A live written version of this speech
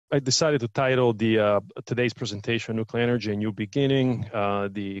I decided to title today's presentation "Nuclear Energy: A New Beginning."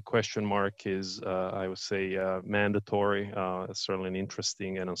 The question mark is, I would say, mandatory. It's certainly an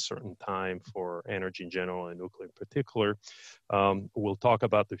interesting and uncertain time for energy in general and nuclear in particular. We'll talk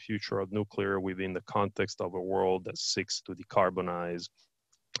about the future of nuclear within the context of a world that seeks to decarbonize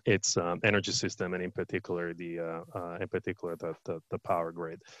its energy system, and in particular the power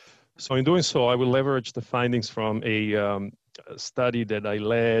grid. So in doing so, I will leverage the findings from a study that I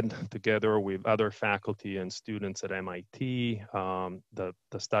led together with other faculty and students at MIT. The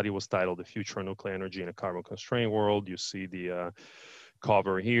study was titled "The Future of Nuclear Energy in a Carbon-Constrained World." You see the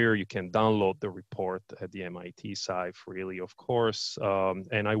cover here. You can download the report at the MIT site freely, of course.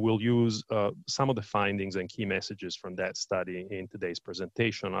 And I will use some of the findings and key messages from that study in today's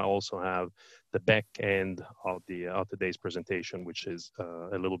presentation. I also have the back end of today's presentation, which is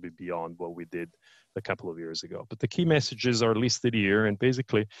a little bit beyond what we did a couple of years ago. But the key messages are listed here. And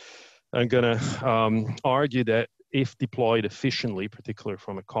basically, I'm going to argue that if deployed efficiently, particularly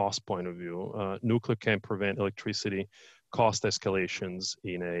from a cost point of view, nuclear can prevent electricity cost escalations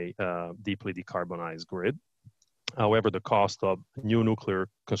in a deeply decarbonized grid. However, the cost of new nuclear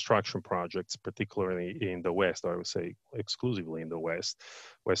construction projects, particularly in the West, or I would say exclusively in the West,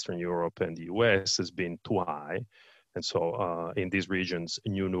 Western Europe and the US, has been too high. And so in these regions,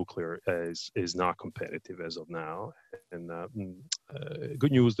 new nuclear is not competitive as of now. And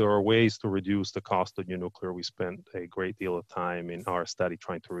good news, there are ways to reduce the cost of new nuclear. We spent a great deal of time in our study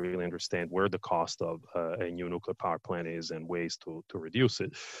trying to really understand where the cost of a new nuclear power plant is and ways to reduce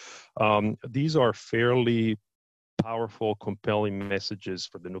it. These are fairly powerful, compelling messages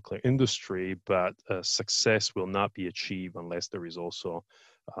for the nuclear industry, but success will not be achieved unless there is also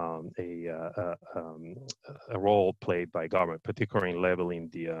a role played by government, particularly in leveling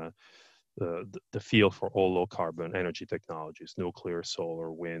the field for all low carbon energy technologies, nuclear,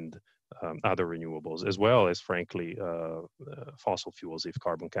 solar, wind, other renewables, as well as, frankly, fossil fuels if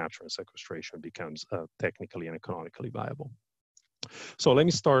carbon capture and sequestration becomes technically and economically viable. So let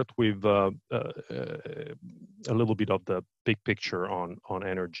me start with a little bit of the big picture on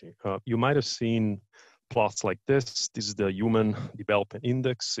energy. You might have seen plots like this. This is the Human Development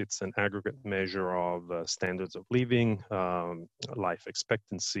Index. It's an aggregate measure of standards of living, life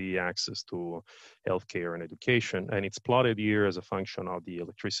expectancy, access to healthcare and education. And it's plotted here as a function of the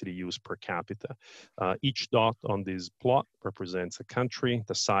electricity use per capita. Each dot on this plot represents a country.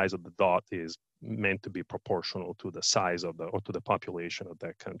 The size of the dot is meant to be proportional to the size of or to the population of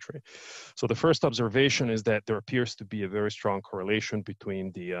that country. So the first observation is that there appears to be a very strong correlation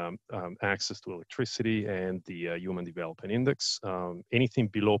between the access to electricity and the Human Development Index. Anything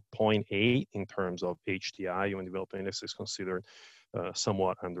below 0.8 in terms of HDI, Human Development Index, is considered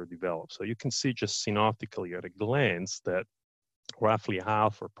somewhat underdeveloped. So you can see just synoptically at a glance that roughly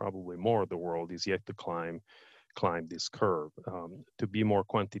half or probably more of the world is yet to climb this curve. To be more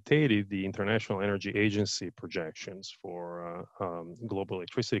quantitative, the International Energy Agency projections for global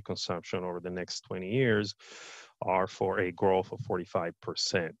electricity consumption over the next 20 years are for a growth of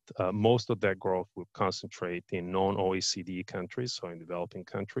 45%. Most of that growth will concentrate in non-OECD countries, so in developing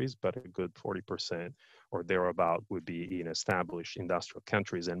countries, but a good 40% or thereabout would be in established industrial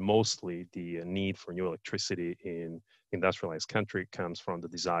countries. And mostly the need for new electricity in industrialized country comes from the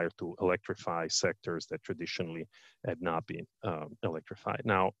desire to electrify sectors that traditionally had not been electrified.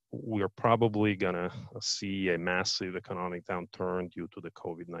 Now, we're probably gonna see a massive economic downturn due to the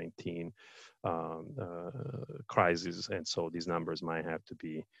COVID-19 crisis, and so these numbers might have to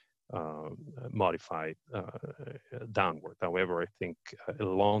be modified downward. However, I think a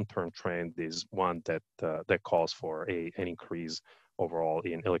long-term trend is one that that calls for an increase overall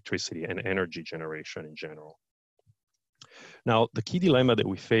in electricity and energy generation in general. Now, the key dilemma that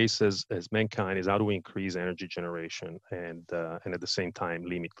we face as mankind is how do we increase energy generation and at the same time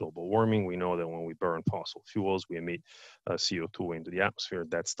limit global warming. We know that when we burn fossil fuels, we emit CO2 into the atmosphere.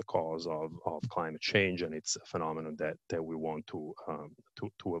 That's the cause of climate change, and it's a phenomenon that we want to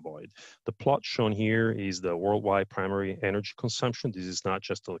avoid. The plot shown here is the worldwide primary energy consumption. This is not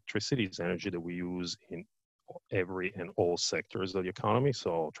just electricity, it's energy that we use in every and all sectors of the economy.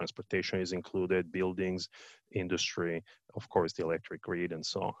 So transportation is included, buildings, industry, of course, the electric grid, and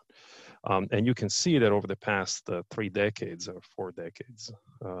so on. And you can see that over the past 3 decades, or 4 decades,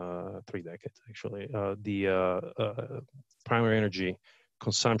 3 decades actually, the primary energy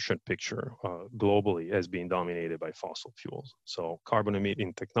consumption picture globally has been dominated by fossil fuels. So carbon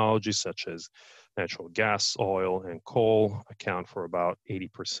emitting technologies such as natural gas, oil, and coal account for about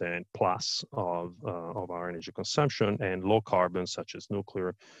 80% plus of our energy consumption, and low carbon such as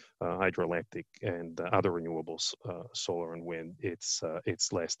nuclear, hydroelectric, and other renewables, solar and wind, it's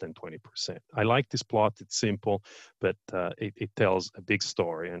less than 20%. I like this plot. It's simple, but it tells a big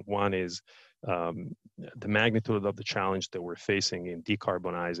story. And one is the magnitude of the challenge that we're facing in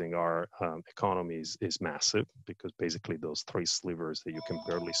decarbonizing our economies is massive, because basically those three slivers that you can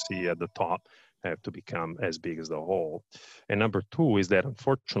barely see at the top have to become as big as the whole. And number two is that,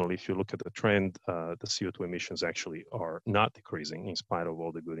 unfortunately, if you look at the trend, the CO2 emissions actually are not decreasing in spite of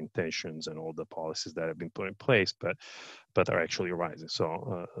all the good intentions and all the policies that have been put in place, but are actually rising.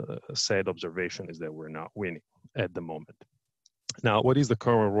 So a sad observation is that we're not winning at the moment. Now, what is the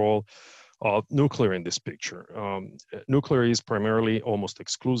current role of nuclear in this picture? Nuclear is primarily, almost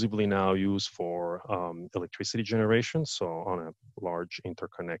exclusively now, used for electricity generation, so on a large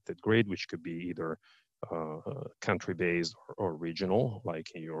interconnected grid, which could be either country-based or regional,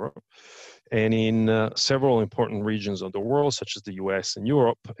 like in Europe. And in several important regions of the world, such as the US and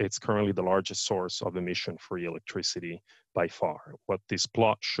Europe, it's currently the largest source of emission-free electricity by far. What this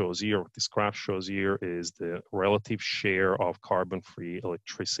plot shows here, what this graph shows here, is the relative share of carbon-free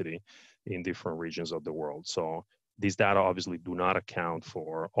electricity in different regions of the world. So these data obviously do not account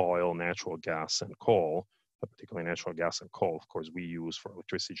for oil, natural gas, and coal, particularly natural gas and coal, of course, we use for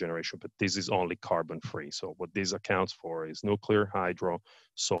electricity generation, but this is only carbon-free. So what this accounts for is nuclear, hydro,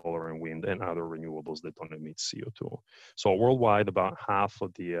 solar, and wind, and other renewables that don't emit CO2. So worldwide, about half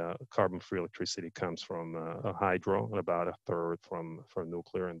of the carbon-free electricity comes from hydro, and about a third from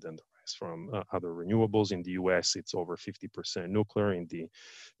nuclear, and then the rest from other renewables. In the US, it's over 50% nuclear. In the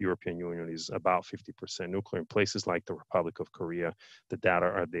European Union, is about 50% nuclear. In places like the Republic of Korea, the data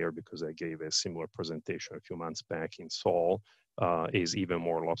are there because I gave a similar presentation a few months back in Seoul, is even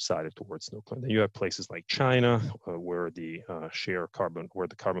more lopsided towards nuclear. Then you have places like China, where the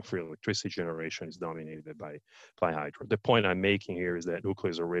carbon-free electricity generation is dominated by hydro. The point I'm making here is that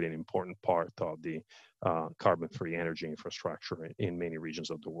nuclear is already an important part of the carbon-free energy infrastructure in many regions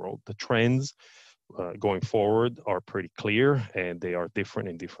of the world. The trends going forward are pretty clear, and they are different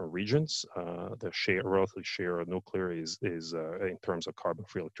in different regions. The relative share of nuclear is in terms of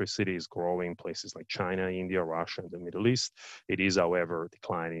carbon-free electricity, is growing in places like China, India, Russia, and the Middle East. It is, however,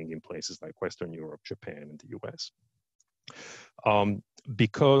 declining in places like Western Europe, Japan, and the US.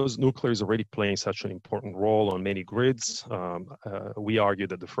 Because nuclear is already playing such an important role on many grids, we argue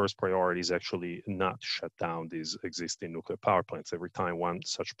that the first priority is actually not to shut down these existing nuclear power plants. Every time one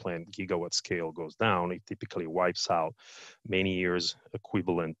such plant, gigawatt scale, goes down, it typically wipes out many years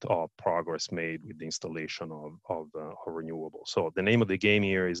equivalent of progress made with the installation of renewables. So the name of the game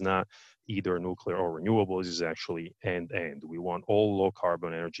here is not either nuclear or renewables, is actually and. We want all low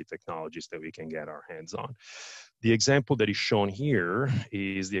carbon energy technologies that we can get our hands on. The example that is shown here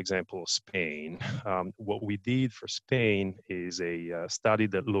is the example of Spain. What we did for Spain is a study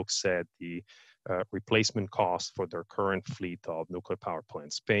that looks at the replacement cost for their current fleet of nuclear power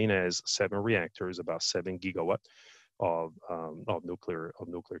plants. Spain has 7 reactors, about 7 gigawatt of nuclear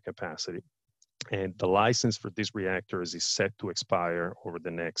capacity. And the license for these reactors is set to expire over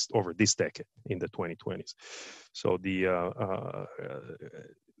this decade, in the 2020s. So the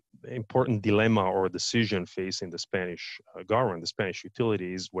important dilemma or decision facing the Spanish government, the Spanish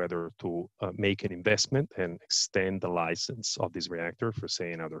utilities, whether to make an investment and extend the license of this reactor for,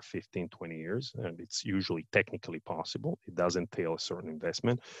 say, another 15, 20 years. And it's usually technically possible. It does entail a certain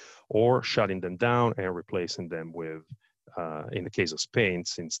investment, or shutting them down and replacing them with, in the case of Spain,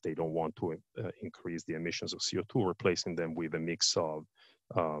 since they don't want to increase the emissions of CO2, replacing them with a mix of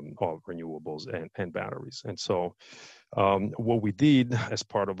renewables and batteries. And so what we did as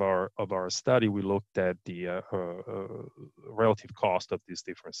part of our study, we looked at the relative cost of these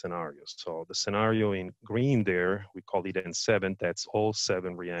different scenarios. So the scenario in green there, we call it N7, that's all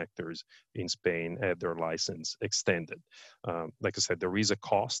 7 reactors in Spain had their license extended. Like I said, there is a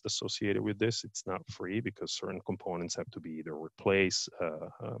cost associated with this. It's not free, because certain components have to be either replaced,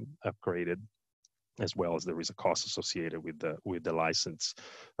 upgraded, as well as there is a cost associated with the license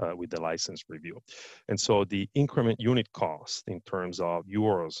review. And so the increment unit cost in terms of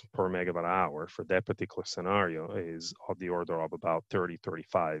euros per megawatt hour for that particular scenario is of the order of about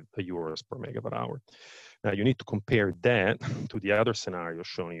 30-35 euros per megawatt hour. Now you need to compare that to the other scenario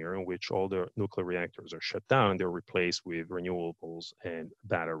shown here, in which all the nuclear reactors are shut down and they're replaced with renewables and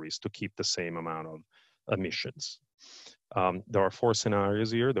batteries to keep the same amount of emissions. There are 4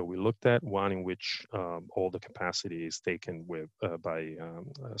 scenarios here that we looked at, one in which all the capacity is taken by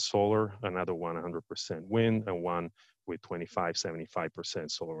solar, another one 100% wind, and one with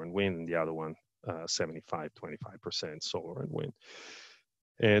 75% solar and wind, and the other one 75-25% solar and wind.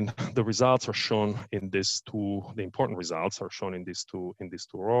 And the results are shown in these two, the important results are shown in these two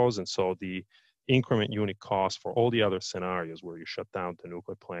rows. And so the increment unit cost for all the other scenarios where you shut down the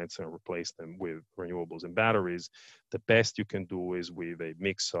nuclear plants and replace them with renewables and batteries, the best you can do is with a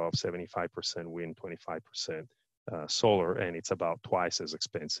mix of 75% wind, 25% solar, and it's about twice as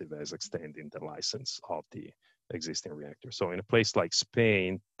expensive as extending the license of the existing reactor. So in a place like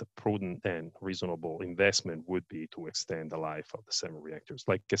Spain, the prudent and reasonable investment would be to extend the life of the 7 reactors.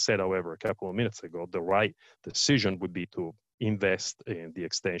 Like I said, however, a couple of minutes ago, the right decision would be to invest in the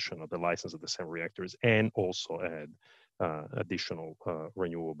extension of the license of the 7 reactors and also add additional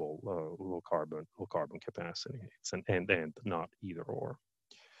renewable low carbon capacity. It's an and, not either or.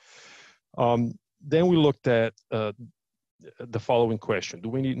 Then we looked at the following question: do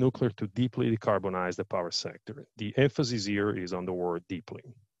we need nuclear to deeply decarbonize the power sector? The emphasis here is on the word deeply.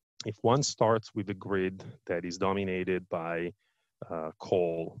 If one starts with a grid that is dominated by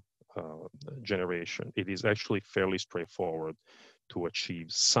coal generation, it is actually fairly straightforward to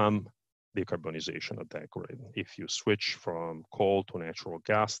achieve some decarbonization of that grid. If you switch from coal to natural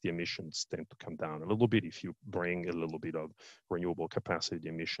gas, the emissions tend to come down a little bit. If you bring a little bit of renewable capacity, the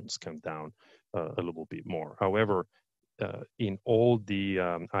emissions come down a little bit more. However, in all the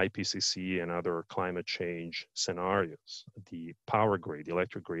IPCC and other climate change scenarios, the power grid, the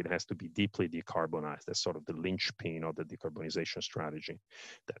electric grid, has to be deeply decarbonized. That's sort of the linchpin of the decarbonization strategy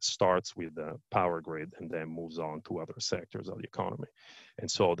that starts with the power grid and then moves on to other sectors of the economy. And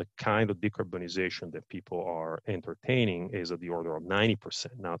so the kind of decarbonization that people are entertaining is of the order of 90%,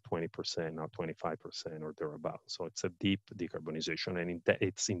 not 20%, not 25%, or thereabouts. So it's a deep decarbonization. And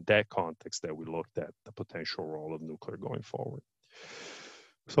it's in that context that we looked at the potential role of nuclear going forward.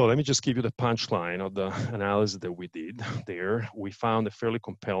 So let me just give you the punchline of the analysis that we did there. We found a fairly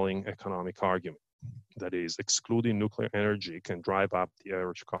compelling economic argument. That is, excluding nuclear energy can drive up the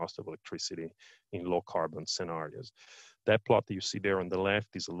average cost of electricity in low carbon scenarios. That plot that you see there on the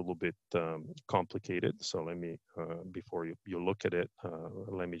left is a little bit complicated. So let me, before you look at it,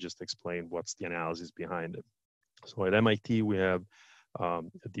 let me just explain what's the analysis behind it. So at MIT, we have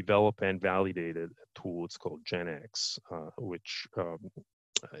developed and validated a tool. It's called GenX, which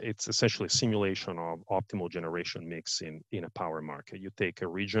it's essentially a simulation of optimal generation mix in a power market. You take a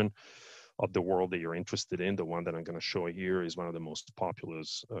region of the world that you're interested in. The one that I'm going to show here is one of the most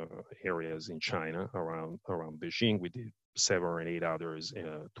populous areas in China, around Beijing. We did 7 or 8 others,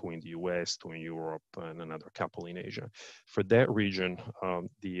 2 in the US, 2 in Europe, and another couple in Asia. For that region,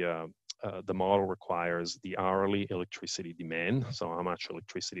 the model requires the hourly electricity demand, so how much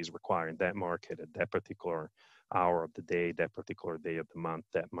electricity is required in that market at that particular hour of the day, that particular day of the month,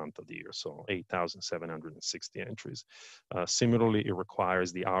 that month of the year. So 8,760 entries. Similarly, it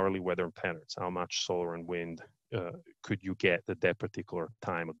requires the hourly weather patterns, how much solar and wind could you get at that particular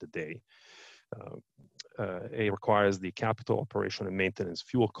time of the day. It requires the capital operation and maintenance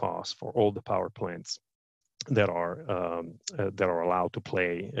fuel costs for all the power plants that are allowed to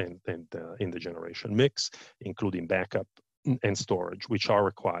play in the generation mix, including backup and storage, which are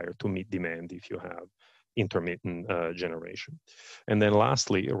required to meet demand if you have intermittent generation. And then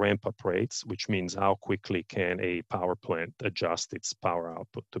lastly, ramp-up rates, which means how quickly can a power plant adjust its power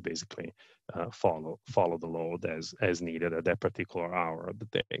output to basically follow the load as needed at that particular hour of the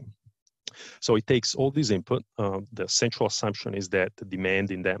day. So it takes all these input. The central assumption is that the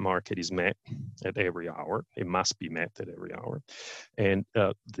demand in that market is met at every hour. It must be met at every hour. And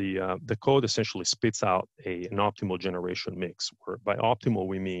the code essentially spits out an optimal generation mix, where by optimal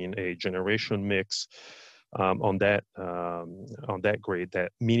we mean a generation mix on that grid that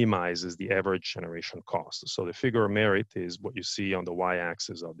minimizes the average generation cost. So the figure of merit is what you see on the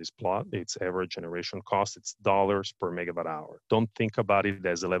y-axis of this plot. It's average generation cost. It's dollars per megawatt hour. Don't think about it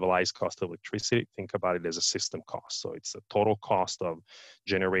as a levelized cost of electricity. Think about it as a system cost. So it's the total cost of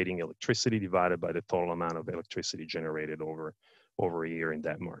generating electricity divided by the total amount of electricity generated over a year in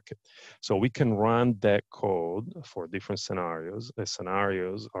that market. So we can run that code for different scenarios. The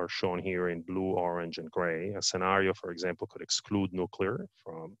scenarios are shown here in blue, orange, and gray. A scenario, for example, could exclude nuclear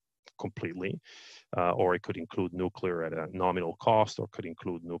from completely, or it could include nuclear at a nominal cost, or could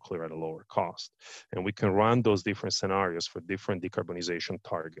include nuclear at a lower cost. And we can run those different scenarios for different decarbonization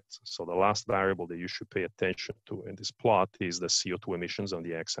targets. So the last variable that you should pay attention to in this plot is the CO2 emissions on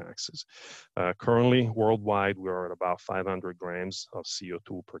the x-axis. Currently, worldwide, we are at about 500 grams of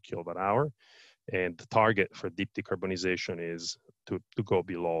CO2 per kilowatt hour. And the target for deep decarbonization is to go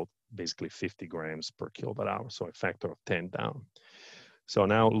below basically 50 grams per kilowatt hour, so a factor of 10 down. So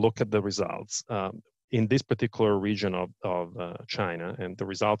now look at the results. In this particular region of China, and the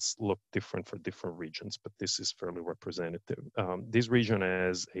results look different for different regions, but this is fairly representative. This region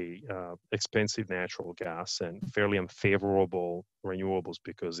has a expensive natural gas and fairly unfavorable renewables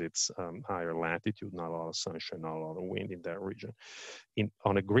because it's higher latitude, not a lot of sunshine, not a lot of wind in that region.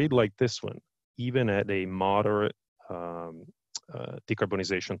 On a grid like this one, even at a moderate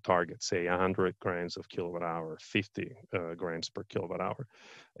decarbonization target, say 100 grams of kilowatt hour, 50 grams per kilowatt hour,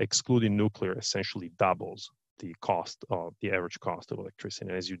 excluding nuclear essentially doubles the cost of the average cost of electricity.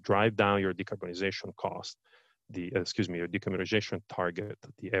 And as you drive down your decarbonization cost, your decarbonization target,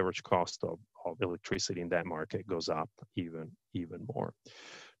 the average cost of electricity in that market goes up even more.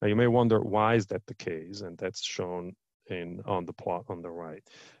 Now you may wonder, why is that the case? And that's shown on the plot on the right.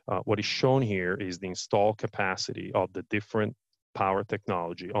 What is shown here is the installed capacity of the different power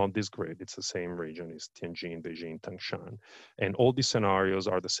technology on this grid. It's the same region, it's Tianjin, Beijing, Tangshan. And all these scenarios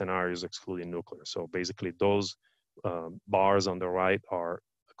are the scenarios excluding nuclear. So basically those bars on the right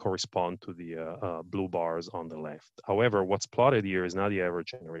correspond to the blue bars on the left. However, what's plotted here is not the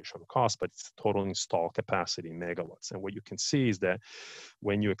average generation cost, but it's the total installed capacity in megawatts. And what you can see is that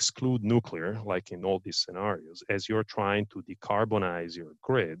when you exclude nuclear, like in all these scenarios, as you're trying to decarbonize your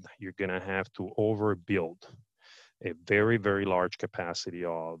grid, you're gonna have to overbuild a very, very large capacity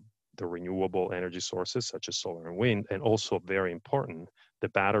of the renewable energy sources such as solar and wind, and also very important, the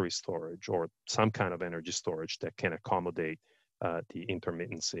battery storage or some kind of energy storage that can accommodate the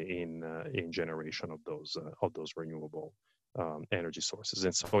intermittency in generation of those renewable energy sources.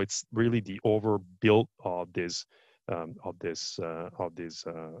 And so it's really the overbuilt of these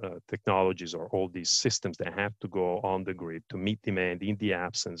technologies or all these systems that have to go on the grid to meet demand in the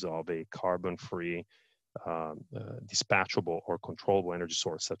absence of a carbon-free dispatchable or controllable energy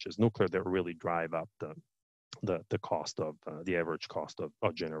source such as nuclear that really drive up the cost of the average cost of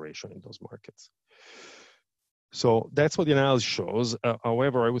generation in those markets. So that's what the analysis shows.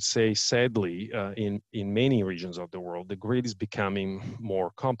 However, I would say, sadly, in many regions of the world, the grid is becoming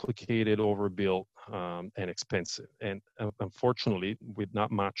more complicated, overbuilt, and expensive. And unfortunately, with not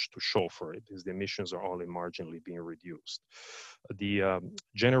much to show for it, because the emissions are only marginally being reduced. The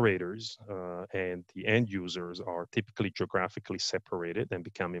generators and the end users are typically geographically separated and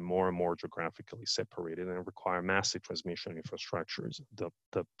becoming more and more geographically separated and require massive transmission infrastructures.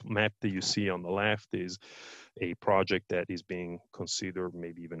 The map that you see on the left is a project that is being considered,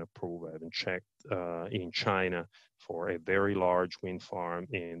 maybe even approved, I haven't checked, in China for a very large wind farm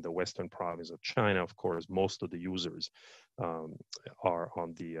in the western province of China. Of course, most of the users are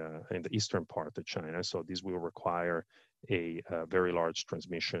in the eastern part of China, so this will require a very large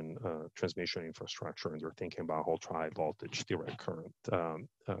transmission infrastructure, and they're thinking about ultra high voltage direct current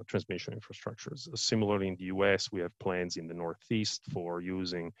transmission infrastructures. Similarly, in the US, we have plans in the Northeast for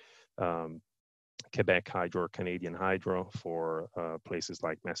using Quebec Hydro or Canadian Hydro for places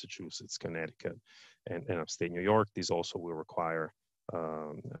like Massachusetts, Connecticut, and upstate New York. These also will require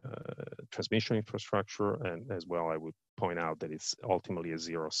transmission infrastructure, and as well, I would point out that it's ultimately a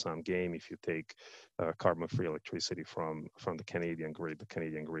zero-sum game. If you take carbon-free electricity from the Canadian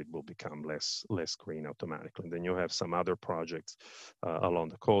grid will become less green automatically. And then you have some other projects along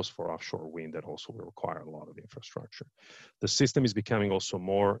the coast for offshore wind that also will require a lot of infrastructure. The system is becoming also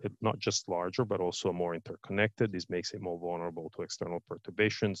more, not just larger, but also more interconnected. This makes it more vulnerable to external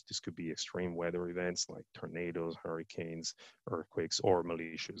perturbations. This could be extreme weather events like tornadoes, hurricanes, earthquakes, or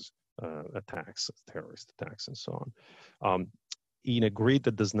malicious attacks, terrorist attacks, and so on. In a grid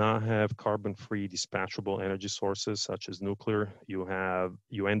that does not have carbon-free dispatchable energy sources such as nuclear, you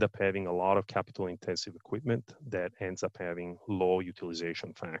end up having a lot of capital-intensive equipment that ends up having low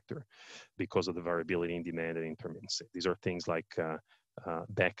utilization factor because of the variability in demand and intermittency. These are things like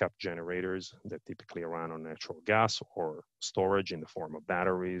backup generators that typically run on natural gas, or storage in the form of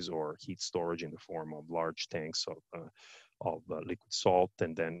batteries, or heat storage in the form of large tanks of liquid salt,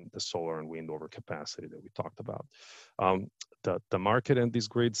 and then the solar and wind overcapacity that we talked about. The market and these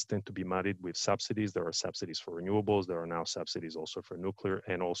grids tend to be muddied with subsidies. There are subsidies for renewables. There are now subsidies also for nuclear,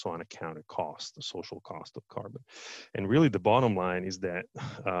 and also unaccounted cost, the social cost of carbon. And really the bottom line is that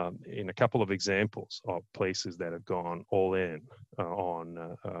in a couple of examples of places that have gone all in on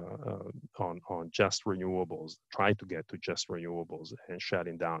just renewables, trying to get to just renewables and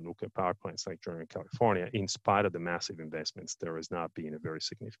shutting down nuclear power plants like Germany and California, in spite of the massive investments, there has not been a very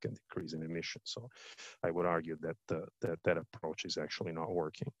significant decrease in emissions. So I would argue that that approach is actually not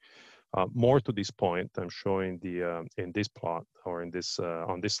working. More to this point, I'm showing in this plot or in this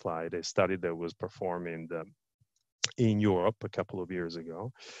on this slide a study that was performed in Europe a couple of years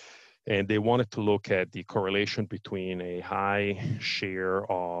ago, and they wanted to look at the correlation between a high share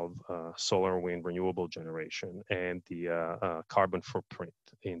of solar and wind renewable generation and the carbon footprint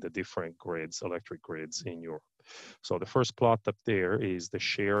in the different grids, electric grids in Europe. So the first plot up there is the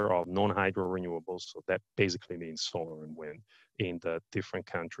share of non-hydro renewables. So that basically means solar and wind in the different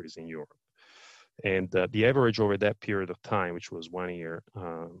countries in Europe. And the average over that period of time, which was 1 year,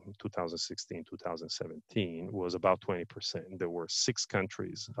 2016, 2017, was about 20%. There were 6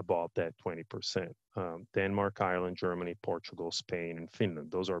 countries above that 20%. Denmark, Ireland, Germany, Portugal, Spain, and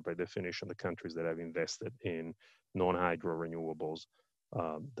Finland. Those are by definition the countries that have invested in non-hydro renewables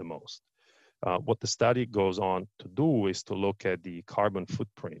the most. What the study goes on to do is to look at the carbon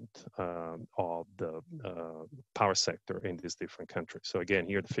footprint of the power sector in these different countries. So again,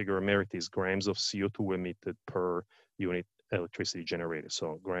 here the figure of merit is grams of CO2 emitted per unit electricity generated.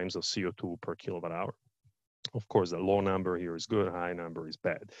 So grams of CO2 per kilowatt hour. Of course, the low number here is good, high number is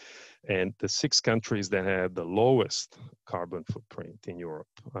bad. And the 6 countries that had the lowest carbon footprint in Europe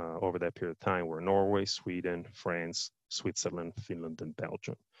over that period of time were Norway, Sweden, France, Switzerland, Finland, and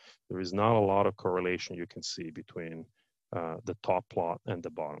Belgium. There is not a lot of correlation you can see between the top plot and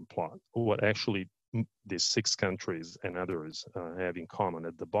the bottom plot. What actually these 6 countries and others have in common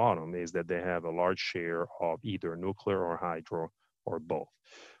at the bottom is that they have a large share of either nuclear or hydro or both.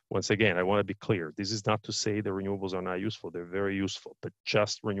 Once again, I want to be clear. This is not to say the renewables are not useful. They're very useful, but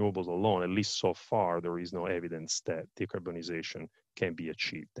just renewables alone, at least so far, there is no evidence that decarbonization can be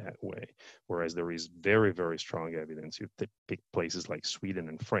achieved that way. Whereas there is very, very strong evidence. You pick places like Sweden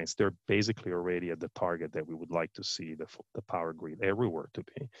and France, they're basically already at the target that we would like to see the power grid everywhere to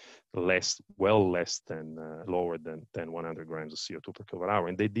be well less than, lower than 100 grams of CO2 per kilowatt hour.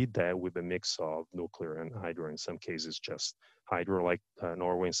 And they did that with a mix of nuclear and hydro, in some cases just hydro like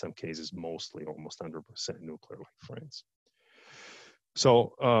Norway, in some cases mostly almost 100% nuclear like France.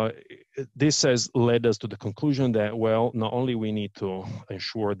 So this has led us to the conclusion that, well, not only we need to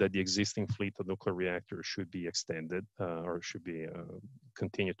ensure that the existing fleet of nuclear reactors should be extended or should be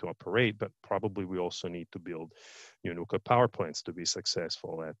continue to operate, but probably we also need to build new nuclear power plants to be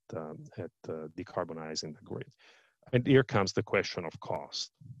successful at decarbonizing the grid. And here comes the question of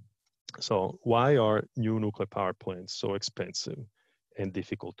cost. So why are new nuclear power plants so expensive and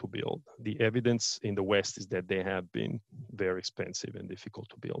difficult to build? The evidence in the West is that they have been very expensive and difficult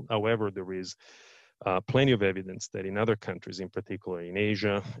to build. However, there is plenty of evidence that in other countries, in particular in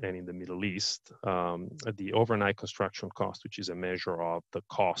Asia and in the Middle East, the overnight construction cost, which is a measure of the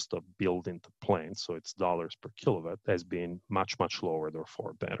cost of building the plant, so it's dollars per kilowatt, has been much, much lower,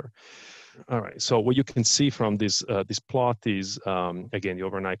 therefore better. All right, so what you can see from this plot is, again, the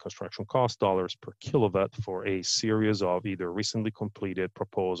overnight construction cost, dollars per kilowatt for a series of either recently completed,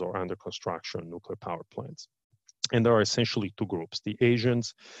 proposed, or under construction nuclear power plants. And there are essentially 2 groups, the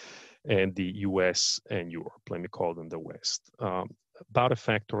Asians and the US and Europe, let me call them the West. About a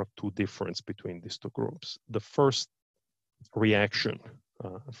factor of 2 difference between these 2 groups. The first reaction,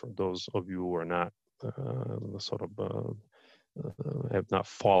 for those of you who are not have not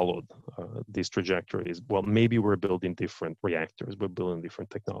followed these trajectories, well, maybe we're building different reactors, we're building different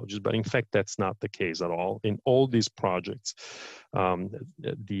technologies, but in fact, that's not the case at all. In all these projects,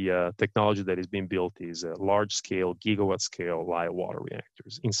 the technology that is being built is large-scale, gigawatt-scale light water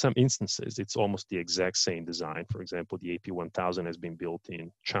reactors. In some instances, it's almost the exact same design. For example, the AP1000 has been built in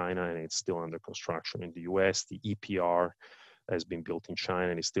China and it's still under construction in the US. The EPR has been built in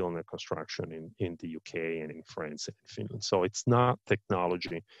China and is still under construction in the UK and in France and in Finland. So it's not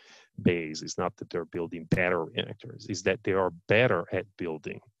technology based. It's not that they're building better reactors. It's that they are better at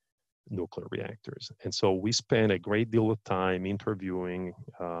building nuclear reactors. And so we spent a great deal of time interviewing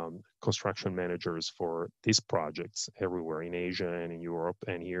construction managers for these projects everywhere in Asia and in Europe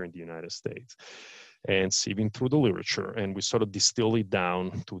and here in the United States, and sieving through the literature. And we sort of distill it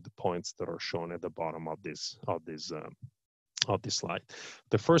down to the points that are shown at the bottom of this slide.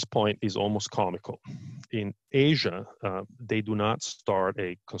 The first point is almost comical. In Asia, they do not start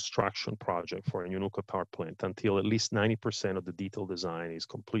a construction project for a new nuclear power plant until at least 90% of the detailed design is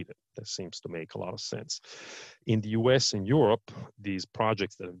completed. That seems to make a lot of sense. In the US and Europe, these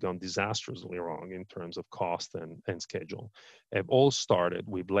projects that have gone disastrously wrong in terms of cost and schedule have all started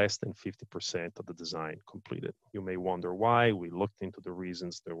with less than 50% of the design completed. You may wonder why. We looked into the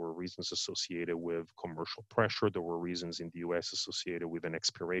reasons. There were reasons associated with commercial pressure. There were reasons in the US associated with an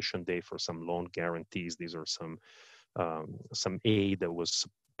expiration date for some loan guarantees. These are some aid that was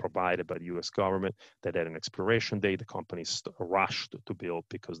provided by the US government that at an expiration date, the companies rushed to build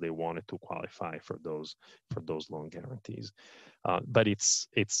because they wanted to qualify for those loan guarantees. But it's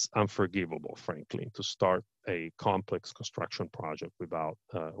unforgivable, frankly, to start a complex construction project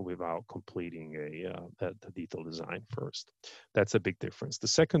without completing a detailed design first. That's a big difference.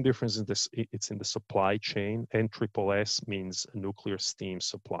 The second difference is this: it's in the supply chain. NSSS means nuclear steam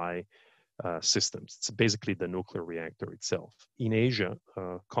supply systems. It's basically the nuclear reactor itself. In Asia,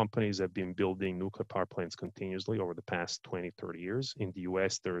 companies have been building nuclear power plants continuously over the past 20, 30 years. In the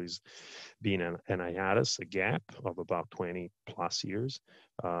US, there has been an hiatus, a gap of about 20 plus years.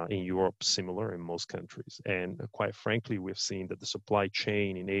 In Europe, similar in most countries. And quite frankly, we've seen that the supply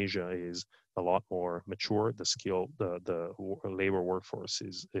chain in Asia is a lot more mature. The labor workforce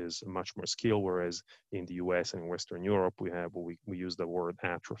is much more skilled, whereas in the US and Western Europe, we use the word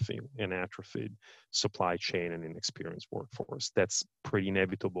atrophy, an atrophied supply chain and inexperienced workforce. That's pretty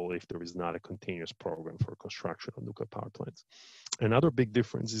inevitable if there is not a continuous program for construction of nuclear power plants. Another big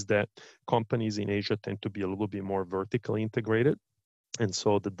difference is that companies in Asia tend to be a little bit more vertically integrated. And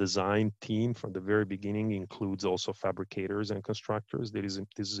so the design team from the very beginning includes also fabricators and constructors. This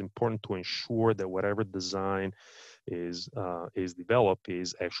is important to ensure that whatever design is developed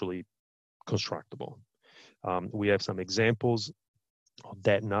is actually constructible. We have some examples of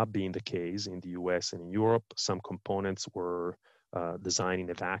that not being the case in the US and in Europe. Some components were designed in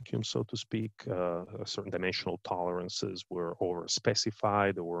a vacuum, so to speak. Certain dimensional tolerances were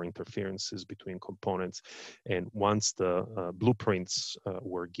over-specified. There were interferences between components. And once the blueprints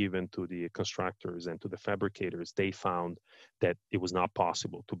were given to the constructors and to the fabricators, they found that it was not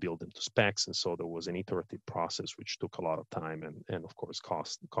possible to build them to specs. And so there was an iterative process, which took a lot of time and of course,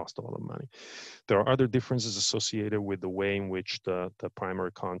 cost a lot of money. There are other differences associated with the way in which the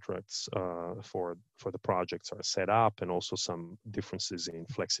primary contracts for the projects are set up, and also some differences in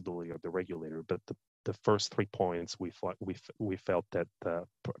flexibility of the regulator. But the first 3 points we felt that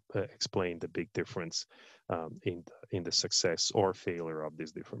explained the big difference in the success or failure of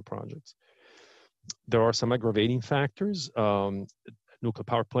these different projects. There are some aggravating factors. Nuclear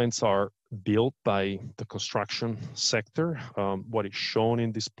power plants are built by the construction sector. What is shown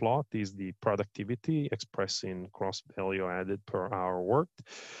in this plot is the productivity expressed in gross value added per hour worked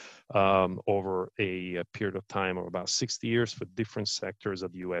over a period of time of about 60 years for different sectors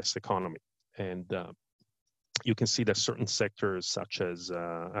of the US economy. And you can see that certain sectors such as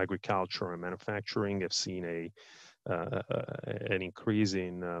agriculture and manufacturing have seen an increase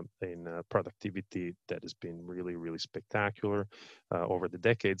in productivity that has been really, really spectacular over the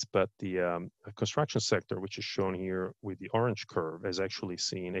decades. But the construction sector, which is shown here with the orange curve, has actually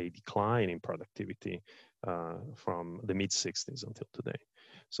seen a decline in productivity from the mid-60s until today.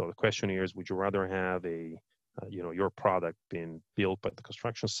 So the question here is, would you rather have your product being built by the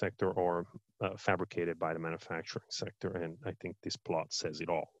construction sector or fabricated by the manufacturing sector? And I think this plot says it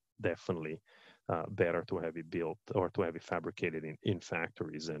all. Definitely better to have it built or to have it fabricated in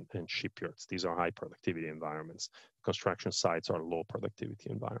factories and shipyards. These are high productivity environments. Construction sites are low productivity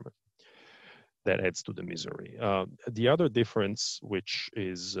environments. That adds to the misery. The other difference, which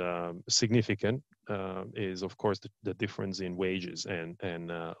is significant, is of course the difference in wages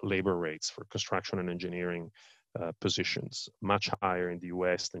and labor rates for construction and engineering positions, much higher in the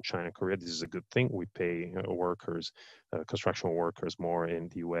US than China and Korea. This is a good thing. We pay construction workers more in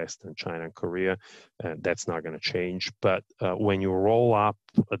the US than China and Korea. That's not going to change. But when you roll up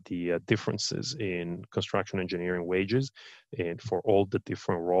the differences in construction engineering wages, and for all the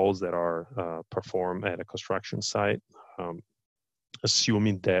different roles that are performed at a construction site,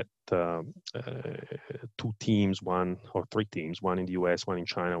 assuming that 2 teams, 1 or 3 teams, 1 in the US, 1 in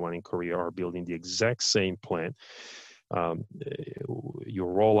China, 1 in Korea, are building the exact same plant, you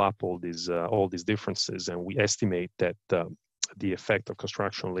roll up all these differences, and we estimate that the effect of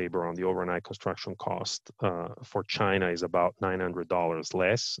construction labor on the overnight construction cost for China is about $900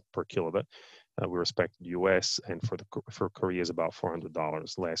 less per kilowatt with respect to the US, and for Korea is about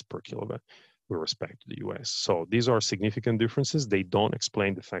 $400 less per kilowatt with respect to the US. So these are significant differences. They don't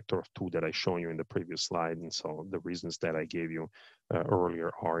explain the factor of 2 that I showed you in the previous slide. And so the reasons that I gave you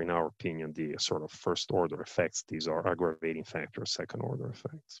earlier are, in our opinion, the sort of first order effects. These are aggravating factors, second order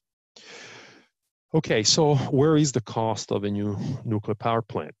effects. Okay, so where is the cost of a new nuclear power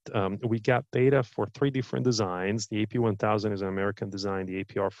plant? We got data for 3 different designs. The AP1000 is an American design. The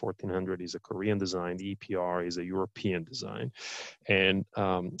APR 1400 is a Korean design. The EPR is a European design. And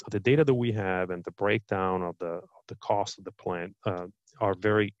the data that we have and the breakdown of the cost of the plant are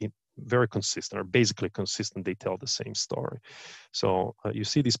very very consistent, or basically consistent. They tell the same story. So you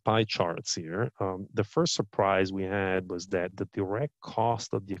see these pie charts here. The first surprise we had was that the direct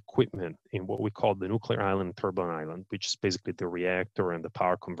cost of the equipment in what we call the nuclear island and turbine island, which is basically the reactor and the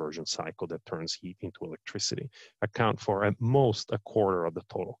power conversion cycle that turns heat into electricity, account for at most a quarter of the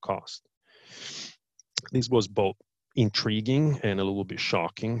total cost. This was both intriguing and a little bit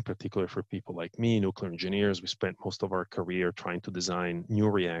shocking, particularly for people like me, nuclear engineers. We spent most of our career trying to design new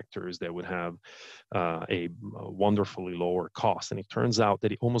reactors that would have a wonderfully lower cost. And it turns out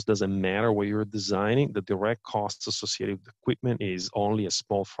that it almost doesn't matter what you're designing. The direct costs associated with equipment is only a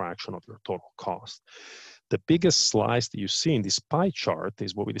small fraction of your total cost. The biggest slice that you see in this pie chart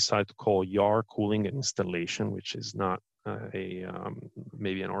is what we decided to call YAR cooling and installation, which is not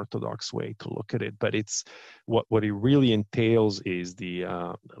maybe an orthodox way to look at it, but it's what it really entails is the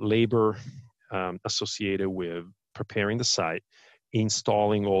labor associated with preparing the site,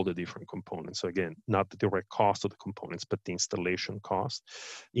 installing all the different components. So again, not the direct cost of the components, but the installation cost,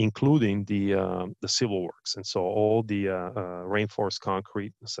 including the civil works. And so all the reinforced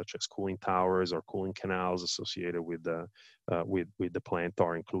concrete, such as cooling towers or cooling canals associated with the plant,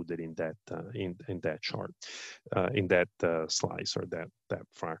 are included in that in that chart, in that slice, or that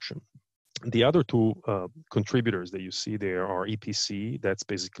fraction. The other two contributors that you see there are EPC. That's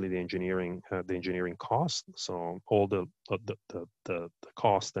basically the engineering cost. So all the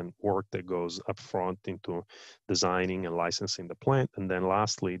cost and work that goes up front into designing and licensing the plant. And then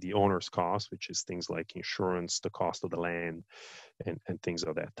lastly, the owner's cost, which is things like insurance, the cost of the land, and things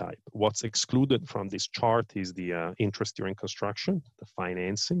of that type. What's excluded from this chart is the interest during construction, the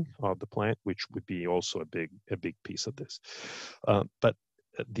financing of the plant, which would be also a big piece of this. But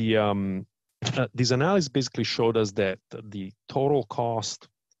these analyses basically showed us that the total cost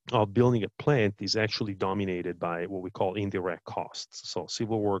of building a plant is actually dominated by what we call indirect costs. So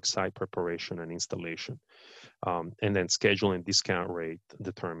civil work, site preparation, and installation. And then schedule and discount rate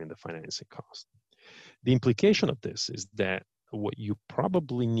determine the financing cost. The implication of this is that what you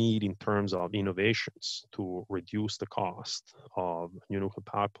probably need in terms of innovations to reduce the cost of new nuclear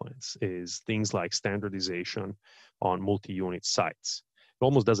power plants is things like standardization on multi-unit sites. It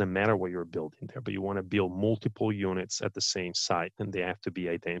almost doesn't matter what you're building there, but you want to build multiple units at the same site, and they have to be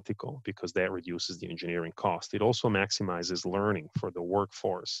identical because that reduces the engineering cost. It also maximizes learning for the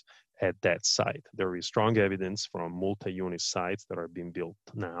workforce at that site. There is strong evidence from multi-unit sites that are being built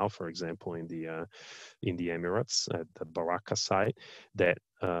now, for example, in the Emirates at the Baraka site, that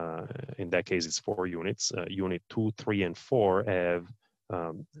in that case it's 4 units. Unit 2, 3, and 4 have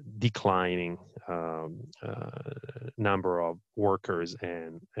declining number of workers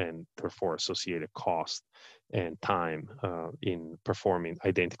and therefore associated cost and time in performing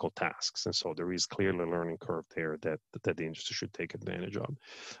identical tasks. And so there is clearly a learning curve there that the industry should take advantage of.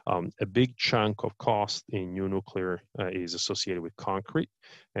 A big chunk of cost in new nuclear is associated with concrete,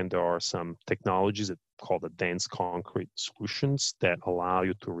 and there are some technologies that called the dense concrete solutions that allow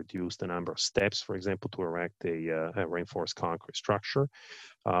you to reduce the number of steps, for example, to erect a reinforced concrete structure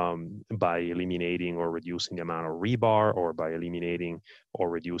by eliminating or reducing the amount of rebar, or by eliminating or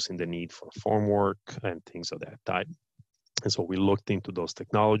reducing the need for formwork and things of that type. And so we looked into those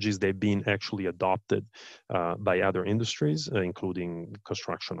technologies. They've been actually adopted by other industries, including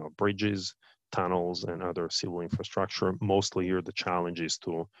construction of bridges, tunnels, and other civil infrastructure. Mostly here, the challenge is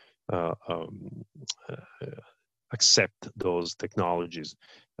to accept those technologies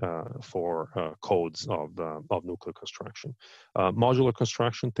for codes of nuclear construction. Modular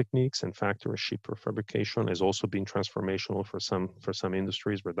construction techniques and factory ship prefabrication has also been transformational for some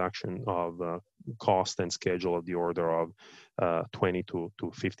industries. Reduction of cost and schedule of the order of 20 to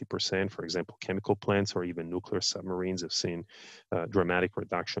 50%. For example, chemical plants or even nuclear submarines have seen dramatic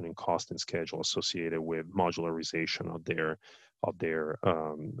reduction in cost and schedule associated with modularization of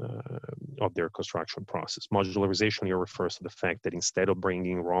their construction process. Modularization here refers to the fact that instead of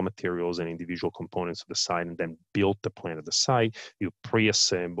bringing raw materials and individual components to the site and then build the plant at the site, you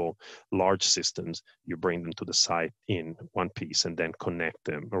pre-assemble large systems, you bring them to the site in one piece and then connect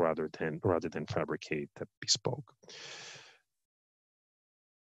them rather than fabricate that bespoke.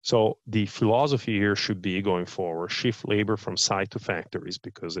 So the philosophy here should be, going forward, shift labor from site to factories,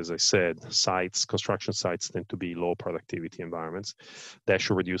 because as I said, construction sites tend to be low productivity environments. That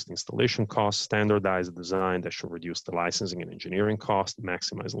should reduce the installation costs, standardize the design, that should reduce the licensing and engineering cost,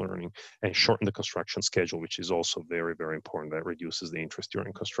 maximize learning, and shorten the construction schedule, which is also very, very important. That reduces the interest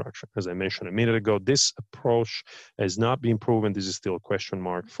during construction. As I mentioned a minute ago, this approach has not been proven. This is still a question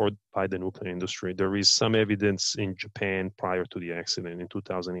mark for by the nuclear industry. There is some evidence in Japan prior to the accident in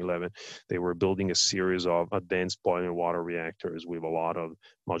 2011. They were building a series of advanced boiling water reactors with a lot of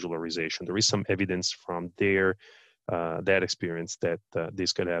modularization. There is some evidence from there, that experience, that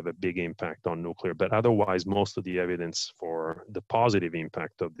this could have a big impact on nuclear. But otherwise, most of the evidence for the positive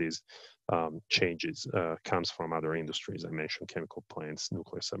impact of these changes comes from other industries. I mentioned chemical plants,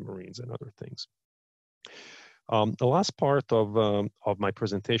 nuclear submarines, and other things. The last part of my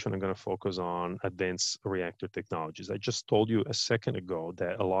presentation, I'm going to focus on advanced reactor technologies. I just told you a second ago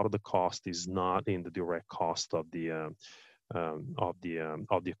that a lot of the cost is not in the direct cost of the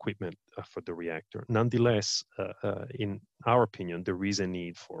equipment for the reactor. Nonetheless, in our opinion, there is a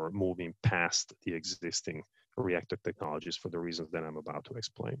need for moving past the existing reactor technologies for the reasons that I'm about to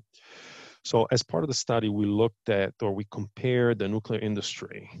explain. So as part of the study, we looked at, or we compared the nuclear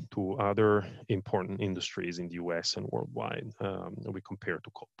industry to other important industries in the US and worldwide. We compared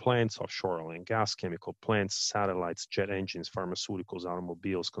to coal plants, offshore oil and gas, chemical plants, satellites, jet engines, pharmaceuticals,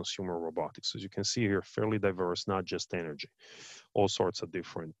 automobiles, consumer robotics. As you can see here, fairly diverse, not just energy, all sorts of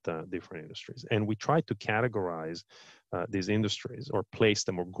different industries. And we tried to categorize these industries, or place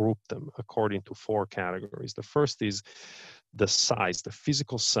them or group them according to 4 categories. The first is the size, the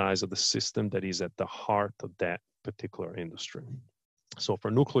physical size of the system that is at the heart of that particular industry. So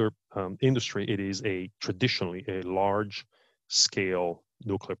for nuclear industry, it is traditionally a large scale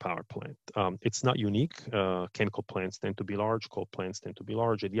nuclear power plant. It's not unique. Chemical plants tend to be large, coal plants tend to be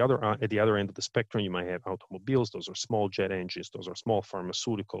large. At the other end of the spectrum, you might have automobiles. Those are small jet engines. Those are small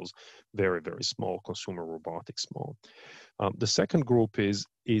pharmaceuticals, very, very small, consumer robotics, small. The second group is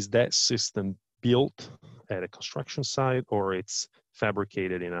that system built at a construction site, or it's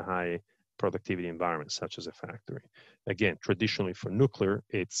fabricated in a high productivity environment, such as a factory. Again, traditionally for nuclear,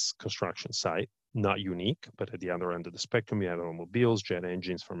 it's construction site, not unique, but at the other end of the spectrum, you have automobiles, jet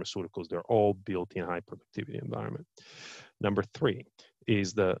engines, pharmaceuticals. They're all built in high productivity environment. Number 3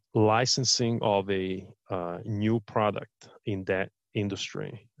 is the licensing of a new product in that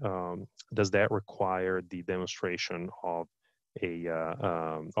industry. Does that require the demonstration of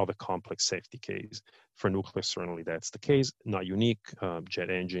a complex safety case? For nuclear, certainly that's the case. Not unique. Jet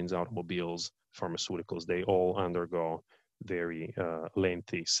engines, automobiles, pharmaceuticals, they all undergo very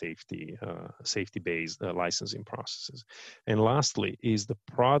lengthy safety-based licensing processes. And lastly, is the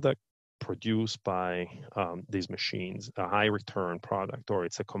product produced by these machines a high return product, or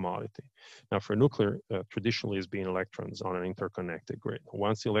it's a commodity? Now for nuclear, traditionally it's been electrons on an interconnected grid.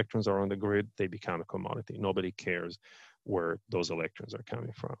 Once the electrons are on the grid, they become a commodity. Nobody cares where those electrons are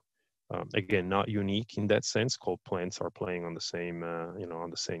coming from. Again, not unique in that sense. Coal plants are playing on the same, on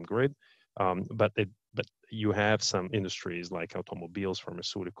the same grid. But you have some industries like automobiles,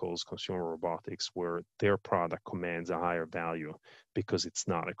 pharmaceuticals, consumer robotics, where their product commands a higher value because it's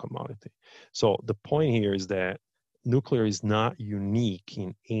not a commodity. So the point here is that nuclear is not unique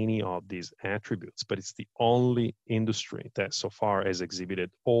in any of these attributes, but it's the only industry that so far has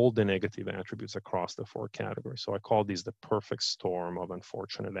exhibited all the negative attributes across the 4 categories. So I call these the perfect storm of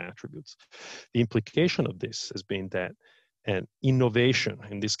unfortunate attributes. The implication of this has been that an innovation,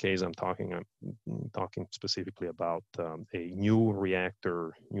 in this case, I'm talking specifically about a new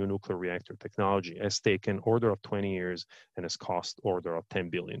nuclear reactor technology, has taken order of 20 years and has cost order of 10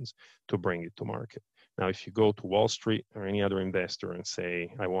 billions to bring it to market. Now, if you go to Wall Street or any other investor and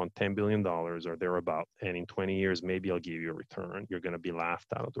say, I want $10 billion or thereabout, and in 20 years, maybe I'll give you a return, you're going to be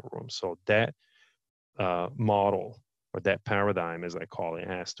laughed out of the room. So that model, or that paradigm, as I call it,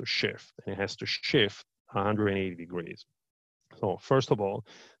 has to shift. And it has to shift 180 degrees. So first of all,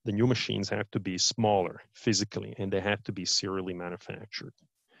 the new machines have to be smaller physically, and they have to be serially manufactured.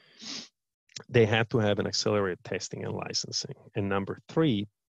 They have to have an accelerated testing and licensing. And number 3,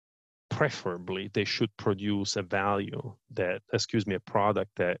 preferably, they should produce a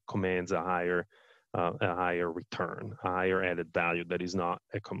product that commands a higher return, a higher added value that is not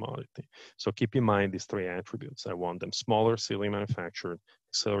a commodity. So keep in mind these 3 attributes. I want them smaller, serially manufactured,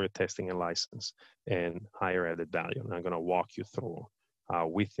 accelerated testing and license, and higher added value. And I'm going to walk you through how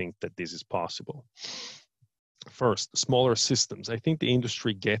we think that this is possible. First, smaller systems. I think the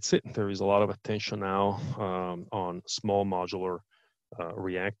industry gets it. There is a lot of attention now on small modular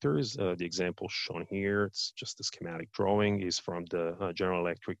reactors. The example shown here, it's just a schematic drawing, is from the General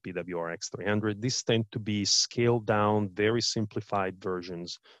Electric BWRX-300. These tend to be scaled down, very simplified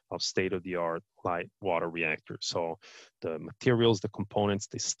versions of state-of-the-art light water reactors. So the materials, the components,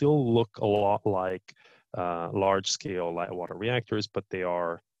 they still look a lot like large-scale light water reactors, but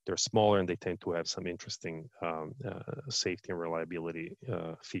they're They're smaller and they tend to have some interesting safety and reliability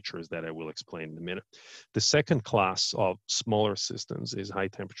features that I will explain in a minute. The second class of smaller systems is high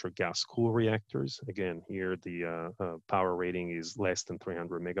temperature gas cool reactors. Again, here the power rating is less than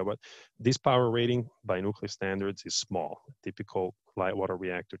 300 megawatt. This power rating by nuclear standards is small. A typical light water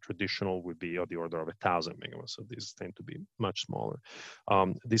reactor, traditional, would be of the order of 1,000 megawatts. So these tend to be much smaller.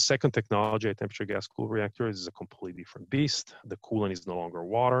 The second technology, high temperature gas cool reactor, is a completely different beast. The coolant is no longer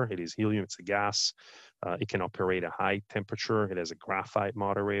water. It is helium. It's a gas. It can operate at high temperature. It has a graphite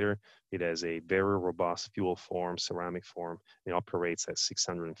moderator. It has a very robust fuel form, ceramic form. It operates at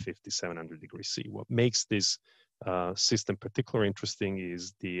 650, 700 degrees C. What makes this system particularly interesting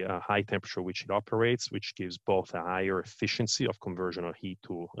is the high temperature which it operates, which gives both a higher efficiency of conversion of heat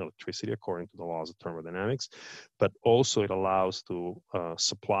to electricity according to the laws of thermodynamics, but also it allows to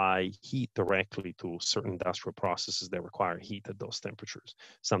supply heat directly to certain industrial processes that require heat at those temperatures,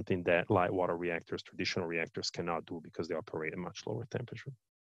 something that light water reactors, traditional reactors, cannot do because they operate at much lower temperature.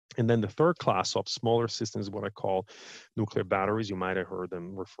 And then the third class of smaller systems is what I call nuclear batteries. You might have heard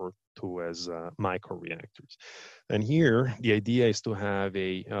them referred to as microreactors. And here, the idea is to have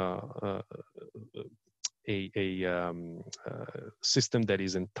a system that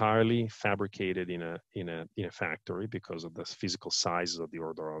is entirely fabricated in a factory because of the physical sizes of the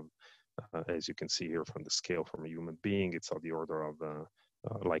order of, as you can see here from the scale from a human being, it's of the order of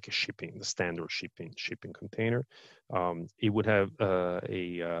like the standard shipping container. It would have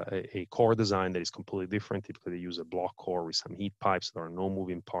a core design that is completely different. Typically, they use a block core with some heat pipes. There are no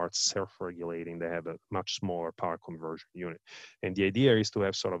moving parts, self-regulating. They have a much smaller power conversion unit. And the idea is to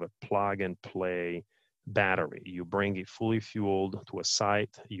have sort of a plug and play battery. You bring it fully fueled to a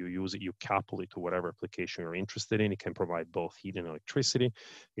site, you use it, you couple it to whatever application you're interested in. It can provide both heat and electricity.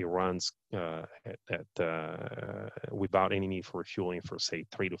 It runs without any need for refueling for, say,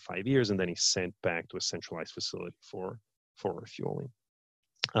 3 to 5 years, and then it's sent back to a centralized facility for refueling.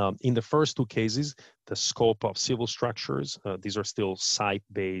 In the first two cases, the scope of civil structures, these are still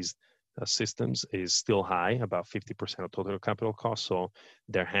site-based systems, is still high, about 50% of total capital cost. So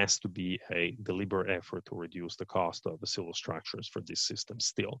there has to be a deliberate effort to reduce the cost of the civil structures for this system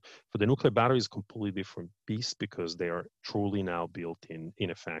still. For the nuclear battery, is a completely different beast because they are truly now built in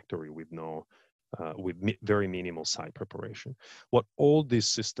a factory with very minimal site preparation. What all these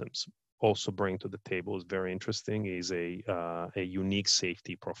systems also bring to the table is very interesting, is a unique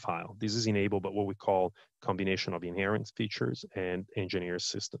safety profile. This is enabled by what we call combination of inherent features and engineered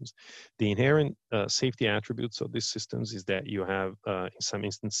systems. The inherent safety attributes of these systems is that you have, in some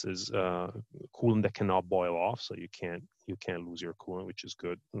instances, coolant that cannot boil off, so you can't lose your coolant, which is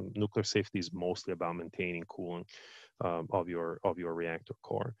good. Nuclear safety is mostly about maintaining coolant of your reactor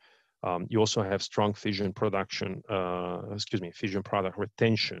core. You also have strong fission product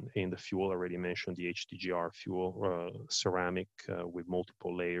retention in the fuel. I already mentioned the HTGR fuel, ceramic with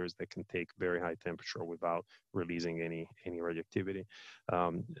multiple layers that can take very high temperature without releasing any radioactivity.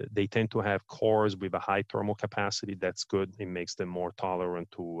 They tend to have cores with a high thermal capacity. That's good. It makes them more tolerant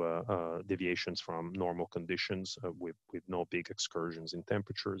to deviations from normal conditions with no big excursions in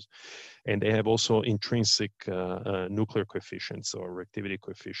temperatures. And they have also intrinsic nuclear coefficients or reactivity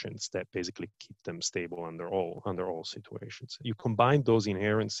coefficients that basically keep them stable under all situations. You combine those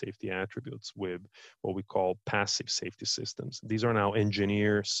inherent safety attributes with what we call passive safety systems. These are now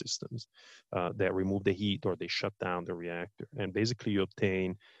engineered systems that remove the heat or they shut down the reactor. And basically you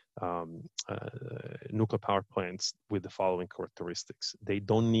obtain nuclear power plants with the following characteristics. They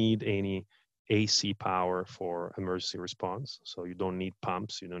don't need any AC power for emergency response. So you don't need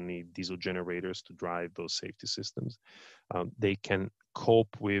pumps, you don't need diesel generators to drive those safety systems. They can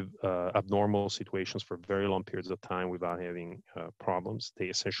cope with abnormal situations for very long periods of time without having problems. They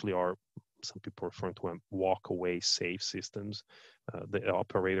essentially are, some people refer to them, walk-away safe systems. The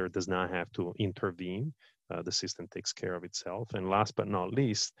operator does not have to intervene. The system takes care of itself. And last but not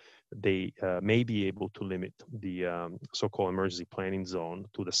least, they may be able to limit the so-called emergency planning zone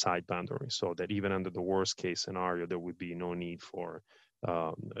to the site boundary, so that even under the worst case scenario, there would be no need for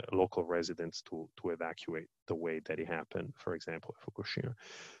local residents to evacuate the way that it happened, for example, at Fukushima.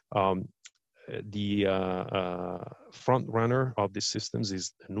 The front runner of these systems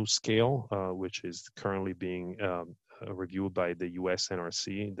is NuScale, which is currently being reviewed by the US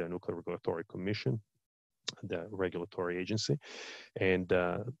NRC, the Nuclear Regulatory Commission, the regulatory agency. And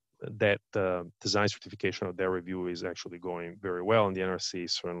that design certification of their review is actually going very well. And the NRC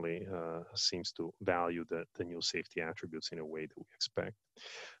certainly seems to value the new safety attributes in a way that we expect.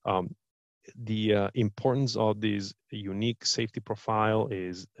 the importance of this unique safety profile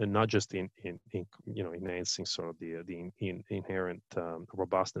is not just in enhancing sort of the inherent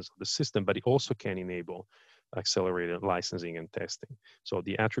robustness of the system, but it also can enable accelerated licensing and testing. So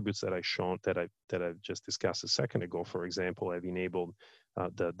the attributes that I've just discussed a second ago, for example, have enabled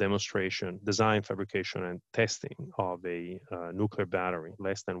the demonstration, design, fabrication, and testing of a nuclear battery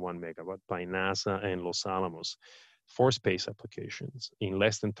less than 1 megawatt by NASA and Los Alamos for space applications in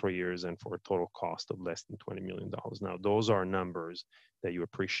less than 3 years and for a total cost of less than $20 million. Now, those are numbers that you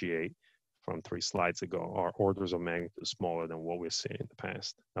appreciate from 3 slides ago are orders of magnitude smaller than what we've seen in the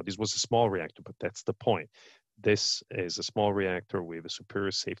past. Now, this was a small reactor, but that's the point. This is a small reactor with a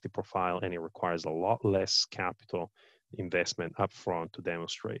superior safety profile, and it requires a lot less capital investment upfront to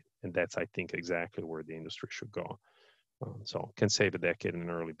demonstrate. And that's, I think, exactly where the industry should go. So can save a decade and an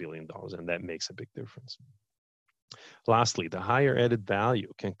early $1 billion, and that makes a big difference. Lastly, the higher added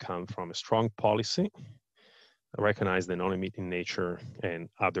value can come from a strong policy, recognize the non-emitting nature and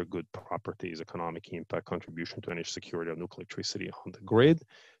other good properties, economic impact, contribution to energy security of nuclear electricity on the grid.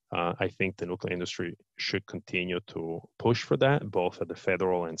 I think the nuclear industry should continue to push for that, both at the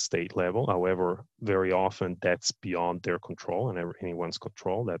federal and state level. However, very often that's beyond their control and anyone's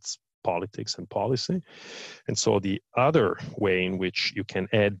control. That's politics and policy. And so the other way in which you can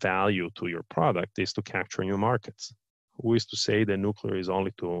add value to your product is to capture new markets. Who is to say that nuclear is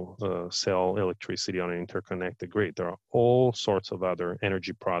only to sell electricity on an interconnected grid? There are all sorts of other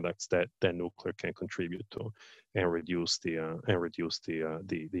energy products that nuclear can contribute to and reduce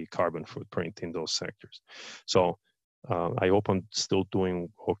the carbon footprint in those sectors. So I hope I'm still doing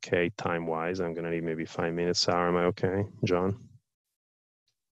okay time-wise. I'm going to need maybe 5 minutes. Sarah, am I okay? John?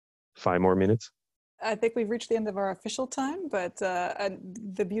 5 more minutes? I think we've reached the end of our official time, but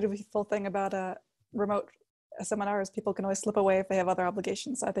the beautiful thing about a remote seminar is people can always slip away if they have other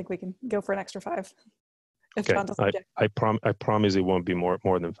obligations. I think we can go for an extra 5. If okay, John doesn't object. I promise it won't be more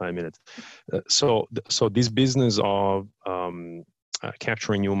than 5 minutes. So this business of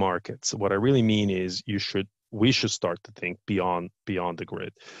capturing new markets, what I really mean is we should start to think beyond the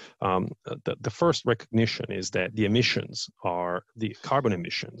grid. The first recognition is that the carbon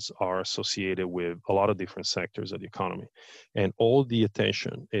emissions are associated with a lot of different sectors of the economy, and all the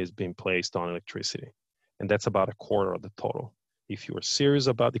attention is being placed on electricity. And that's about a quarter of the total. If you are serious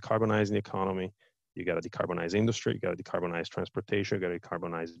about decarbonizing the economy, you got to decarbonize industry, you got to decarbonize transportation, you got to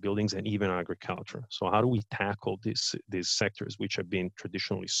decarbonize buildings, and even agriculture. So how do we tackle these sectors which have been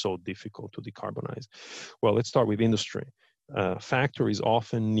traditionally so difficult to decarbonize? Well, let's start with industry. Factories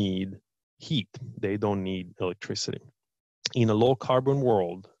often need heat. They don't need electricity. In a low carbon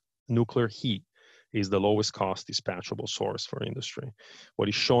world, nuclear heat is the lowest cost dispatchable source for industry. What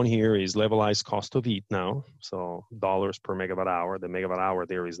is shown here is levelized cost of heat now, so dollars per megawatt hour. The megawatt hour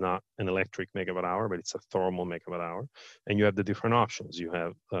there is not an electric megawatt hour, but it's a thermal megawatt hour. And you have the different options. You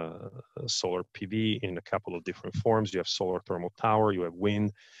have solar PV in a couple of different forms. You have solar thermal tower, you have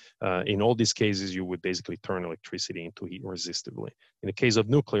wind. In all these cases, you would basically turn electricity into heat resistively. In the case of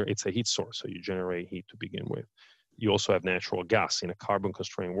nuclear, it's a heat source, so you generate heat to begin with. You also have natural gas. In a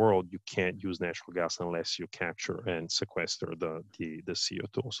carbon-constrained world, you can't use natural gas unless you capture and sequester the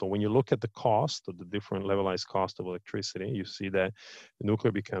CO2. So when you look at the cost of the different levelized cost of electricity, you see that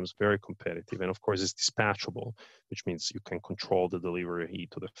nuclear becomes very competitive. And of course, it's dispatchable, which means you can control the delivery of heat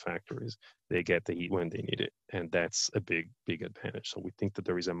to the factories. They get the heat when they need it. And that's a big advantage. So we think that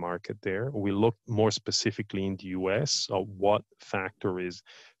there is a market there. We look more specifically in the US of what factories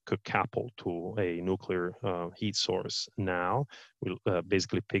could couple to a nuclear heat source now. We'll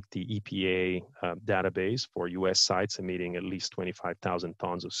basically pick the EPA database for US sites emitting at least 25,000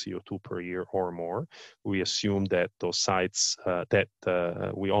 tons of CO2 per year or more. We assume that those sites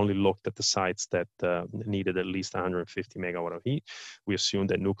we only looked at the sites that needed at least 150 megawatt of heat. We assume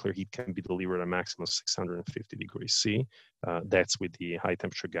that nuclear heat can be delivered at a maximum of 650 degrees C. That's with the high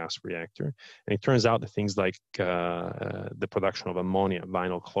temperature gas reactor. And it turns out that things like the production of ammonia,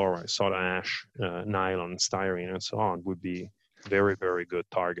 vinyl chloride, soda ash, nylon, styrene, and so on would be very, very good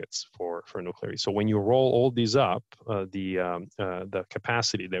targets for nuclear. So when you roll all these up, the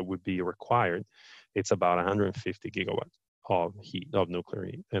capacity that would be required, it's about 150 gigawatts of heat, of nuclear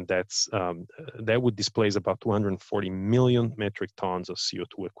heat. And that would displace about 240 million metric tons of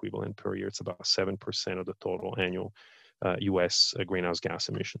CO2 equivalent per year. It's about 7% of the total annual US greenhouse gas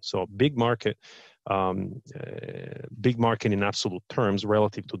emissions. So big market in absolute terms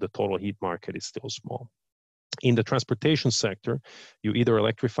relative to the total heat market is still small. In the transportation sector, you either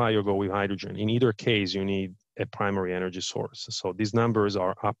electrify or go with hydrogen. In either case, you need a primary energy source. So these numbers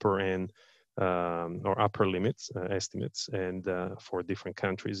are upper end or upper limits, estimates, and for different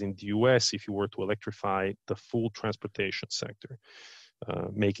countries. In the US, if you were to electrify the full transportation sector,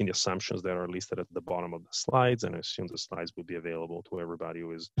 making the assumptions that are listed at the bottom of the slides, and I assume the slides will be available to everybody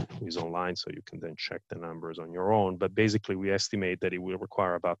who is online, so you can then check the numbers on your own. But basically, we estimate that it will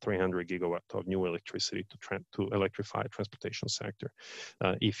require about 300 gigawatt of new electricity to electrify the transportation sector.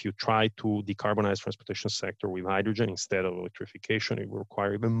 If you try to decarbonize transportation sector with hydrogen instead of electrification, it will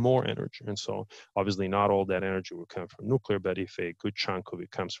require even more energy. And so, obviously, not all that energy will come from nuclear, but if a good chunk of it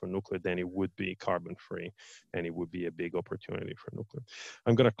comes from nuclear, then it would be carbon-free, and it would be a big opportunity for nuclear.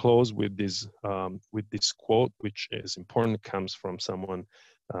 I'm going to close with this quote, which is important. It comes from someone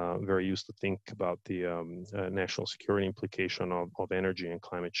very used to think about the national security implication of energy and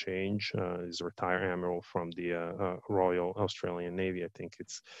climate change. He's a retired admiral from the Royal Australian Navy. I think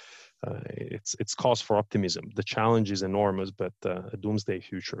it's cause for optimism. The challenge is enormous, but a doomsday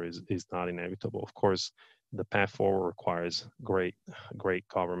future is not inevitable. Of course, the path forward requires great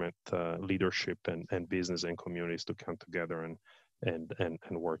government leadership and business and communities to come together and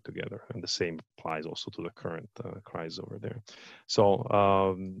work together. And the same applies also to the current crisis over there. So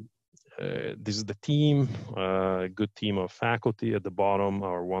this is the team, a good team of faculty at the bottom,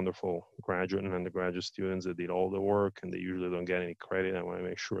 our wonderful graduate and undergraduate students that did all the work, and they usually don't get any credit. I want to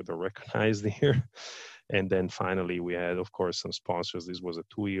make sure they're recognized here. And then finally, we had, of course, some sponsors. This was a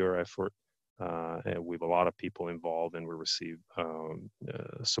 2-year effort with a lot of people involved, and we received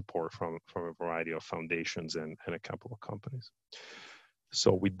support from a variety of foundations and a couple of companies.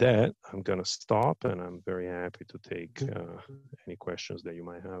 So with that, I'm going to stop, and I'm very happy to take any questions that you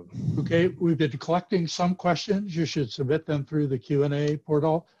might have. Okay, we've been collecting some questions. You should submit them through the Q&A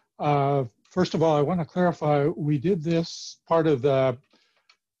portal. First of all, I want to clarify, we do this part of the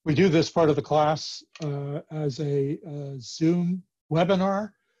class as a Zoom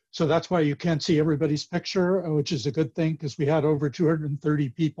webinar. So that's why you can't see everybody's picture, which is a good thing, because we had over 230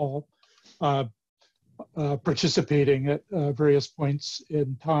 people participating at various points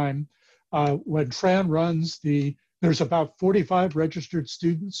in time. When Tran runs there's about 45 registered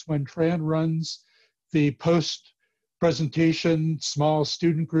students. When Tran runs the post-presentation small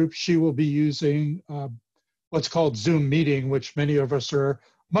student group, she will be using what's called Zoom Meeting, which many of us are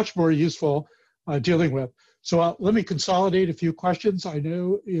much more useful dealing with. So let me consolidate a few questions. I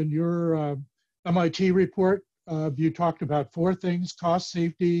know in your MIT report, you talked about 4 things: cost,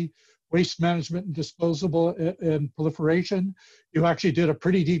 safety, waste management and disposal, and proliferation. You actually did a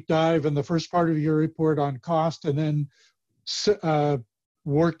pretty deep dive in the first part of your report on cost, and then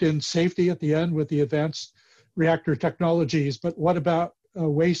worked in safety at the end with the advanced reactor technologies. But what about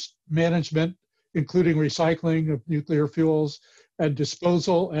waste management, including recycling of nuclear fuels and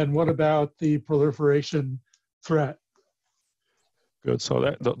disposal? And what about the proliferation threat? Good.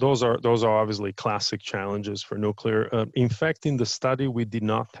 So those are obviously classic challenges for nuclear. In fact, in the study, we did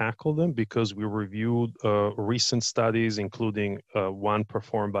not tackle them because we reviewed recent studies, including one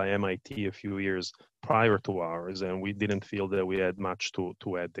performed by MIT a few years prior to ours, and we didn't feel that we had much to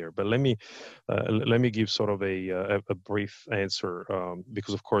add there. But let me give sort of a brief answer,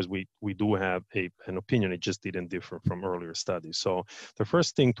 because of course we do have an opinion. It just didn't differ from earlier studies. So the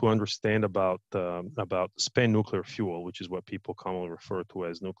first thing to understand about spent nuclear fuel, which is what people commonly refer to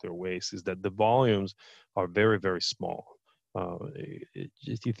as nuclear waste, is that the volumes are very, very small.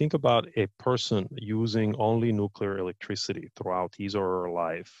 If you think about a person using only nuclear electricity throughout his or her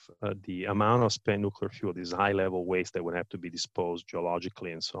life, the amount of spent nuclear fuel, this high-level waste that would have to be disposed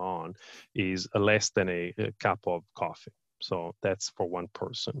geologically and so on, is less than a cup of coffee. So that's for one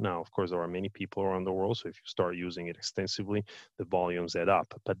person. Now, of course, there are many people around the world, so if you start using it extensively, the volumes add up,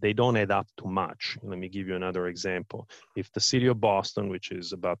 but they don't add up too much. Let me give you another example. If the city of Boston, which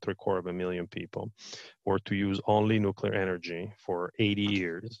is about 750,000 people, were to use only nuclear energy for 80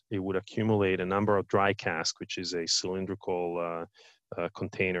 years, it would accumulate a number of dry casks, which is a cylindrical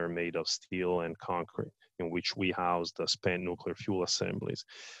container made of steel and concrete, in which we house the spent nuclear fuel assemblies,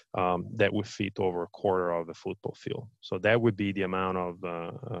 that would fit over a quarter of the football field. So that would be the amount of,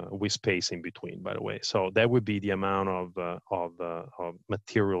 with space in between, by the way. So that would be the amount of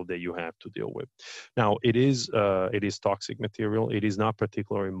material that you have to deal with. Now, it is toxic material. It is not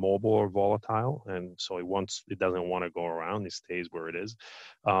particularly mobile or volatile, and so it doesn't want to go around. It stays where it is.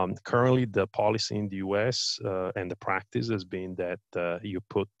 Currently, the policy in the U.S. And the practice has been that you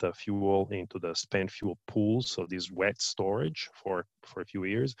put the fuel into the spent fuel pools, so this wet storage for a few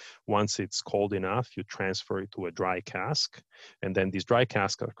years. Once it's cold enough, you transfer it to a dry cask, and then these dry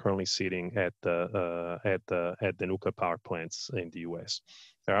casks are currently sitting at the nuclear power plants in the U.S.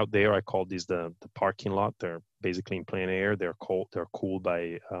 They're out there. I call these the parking lot. They're basically in plain air. They're cooled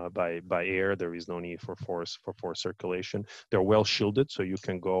by air. There is no need for force circulation. They're well shielded, so you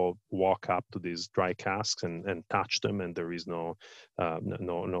can go walk up to these dry casks and touch them, and there is no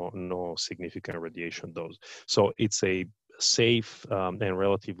significant radiation dose. So it's a safe and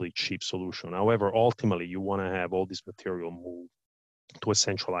relatively cheap solution. However, ultimately, you want to have all this material moved to a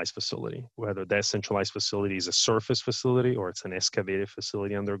centralized facility, whether that centralized facility is a surface facility or it's an excavated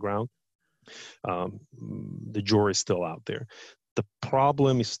facility underground. The jury is still out there. The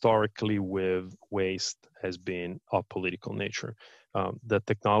problem historically with waste has been of political nature. The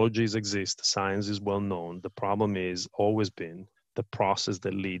technologies exist, science is well known. The problem is always been the process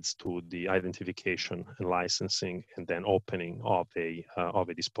that leads to the identification and licensing and then opening of a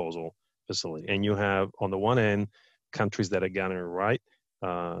disposal facility. And you have, on the one end, countries that have gotten it right,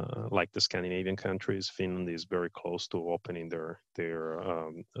 like the Scandinavian countries. Finland is very close to opening their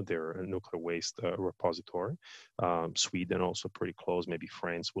nuclear waste repository. Sweden also pretty close. Maybe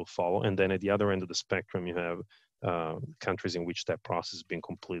France will follow. And then at the other end of the spectrum, you have countries in which that process has been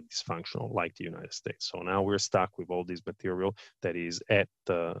completely dysfunctional, like the United States. So now we're stuck with all this material that is at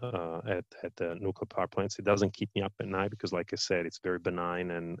the nuclear power plants. It doesn't keep me up at night because, like I said, it's very benign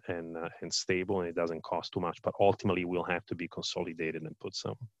and stable, and it doesn't cost too much. But ultimately, we'll have to be consolidated and put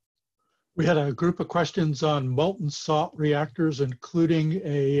some. We had a group of questions on molten salt reactors, including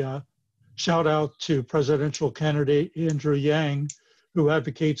a shout out to presidential candidate Andrew Yang, who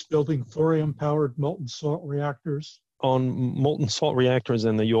advocates building thorium-powered molten salt reactors. On molten salt reactors,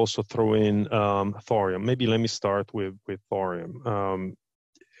 and then you also throw in thorium. Maybe let me start with thorium.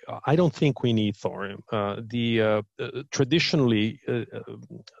 I don't think we need thorium. Traditionally,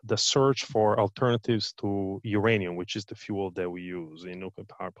 the search for alternatives to uranium, which is the fuel that we use in nuclear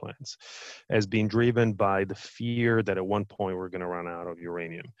power plants, has been driven by the fear that at one point we're going to run out of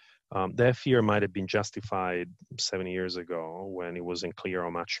uranium. That fear might have been justified 70 years ago when it wasn't clear how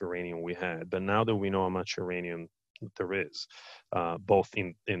much uranium we had. But now that we know how much uranium there is, both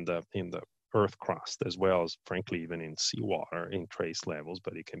in the Earth crust as well as, frankly, even in seawater in trace levels,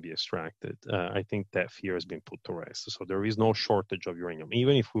 but it can be extracted. I think that fear has been put to rest. So there is no shortage of uranium.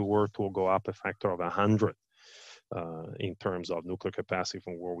 Even if we were to go up a factor of 100 in terms of nuclear capacity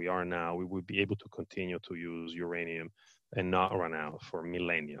from where we are now, we would be able to continue to use uranium and not run out for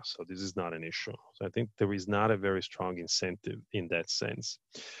millennia. So this is not an issue. So I think there is not a very strong incentive in that sense.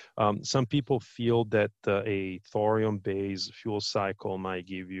 Some people feel that a thorium-based fuel cycle might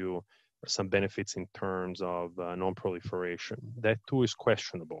give you some benefits in terms of non-proliferation. That too is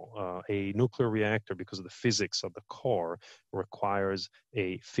questionable. A nuclear reactor, because of the physics of the core, requires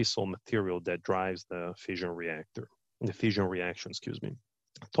a fissile material that drives the fission reaction, excuse me.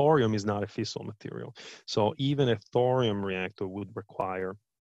 Thorium is not a fissile material. So even a thorium reactor would require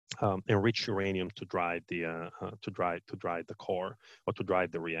enriched uranium to drive the core or to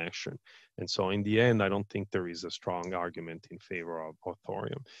drive the reaction. And so in the end, I don't think there is a strong argument in favor of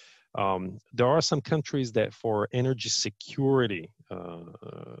thorium. There are some countries that, for energy security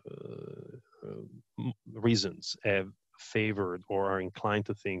reasons, have favored or are inclined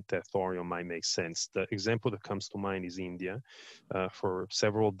to think that thorium might make sense. The example that comes to mind is India. For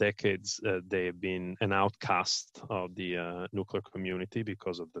several decades, they have been an outcast of the nuclear community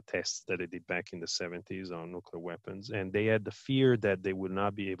because of the tests that they did back in the 70s on nuclear weapons. And they had the fear that they would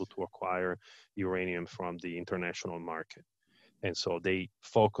not be able to acquire uranium from the international market. And so they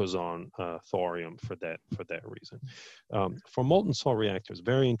focus on thorium for that reason. For molten salt reactors,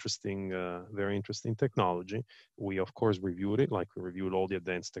 very interesting technology. We of course reviewed it, like we reviewed all the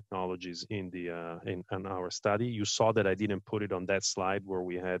advanced technologies in our study. You saw that I didn't put it on that slide where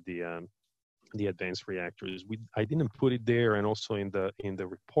we had the advanced reactors. I didn't put it there, and also in the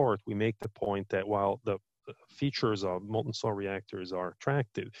report we make the point that while the features of molten salt reactors are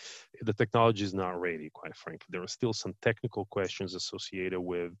attractive, the technology is not ready, quite frankly. There are still some technical questions associated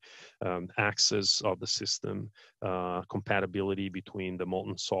with access of the system, compatibility between the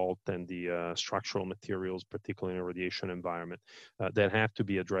molten salt and the structural materials, particularly in a radiation environment, that have to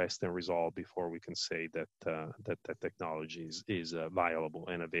be addressed and resolved before we can say that that technology is viable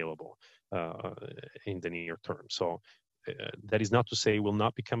and available in the near term. So that is not to say it will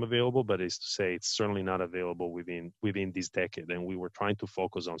not become available, but it's to say it's certainly not available within this decade. And we were trying to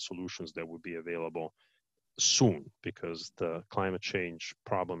focus on solutions that would be available soon, because the climate change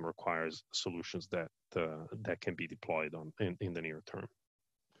problem requires solutions that can be deployed in the near term.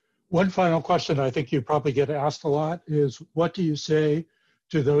 One final question I think you probably get asked a lot is, what do you say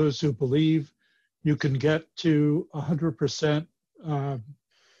to those who believe you can get to 100%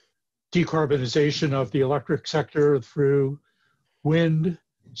 decarbonization of the electric sector through wind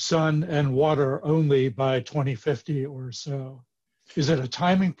sun and water only by 2050 or so. Is it a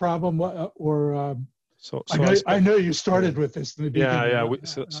timing problem, or I know you started with this in the beginning. I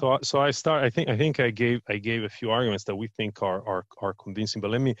think I gave a few arguments that we think are convincing,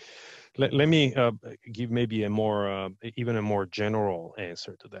 but let me give maybe a more even a more general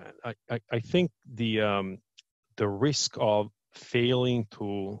answer to that. I think the risk of failing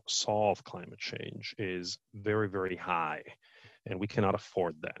to solve climate change is very, very high, and we cannot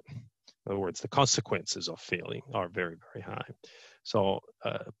afford that. In other words, the consequences of failing are very, very high. So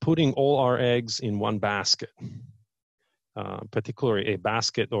putting all our eggs in one basket, particularly a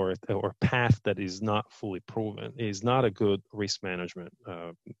basket or a path that is not fully proven, is not a good risk management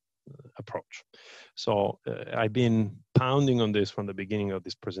approach. So I've been pounding on this from the beginning of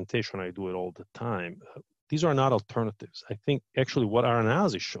this presentation. I do it all the time. These are not alternatives. I think actually what our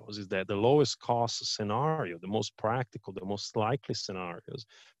analysis shows is that the lowest cost scenario, the most practical, the most likely scenarios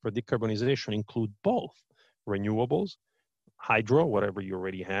for decarbonization include both renewables, hydro, whatever you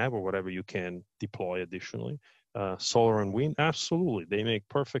already have or whatever you can deploy additionally, solar and wind, absolutely. They make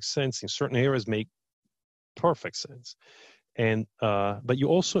perfect sense. In certain areas make perfect sense. And but you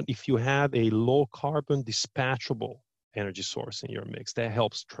also, if you have a low carbon dispatchable energy source in your mix, that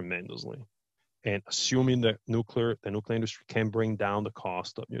helps tremendously. And assuming that the nuclear industry can bring down the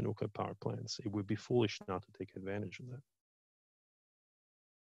cost of your nuclear power plants, it would be foolish not to take advantage of that.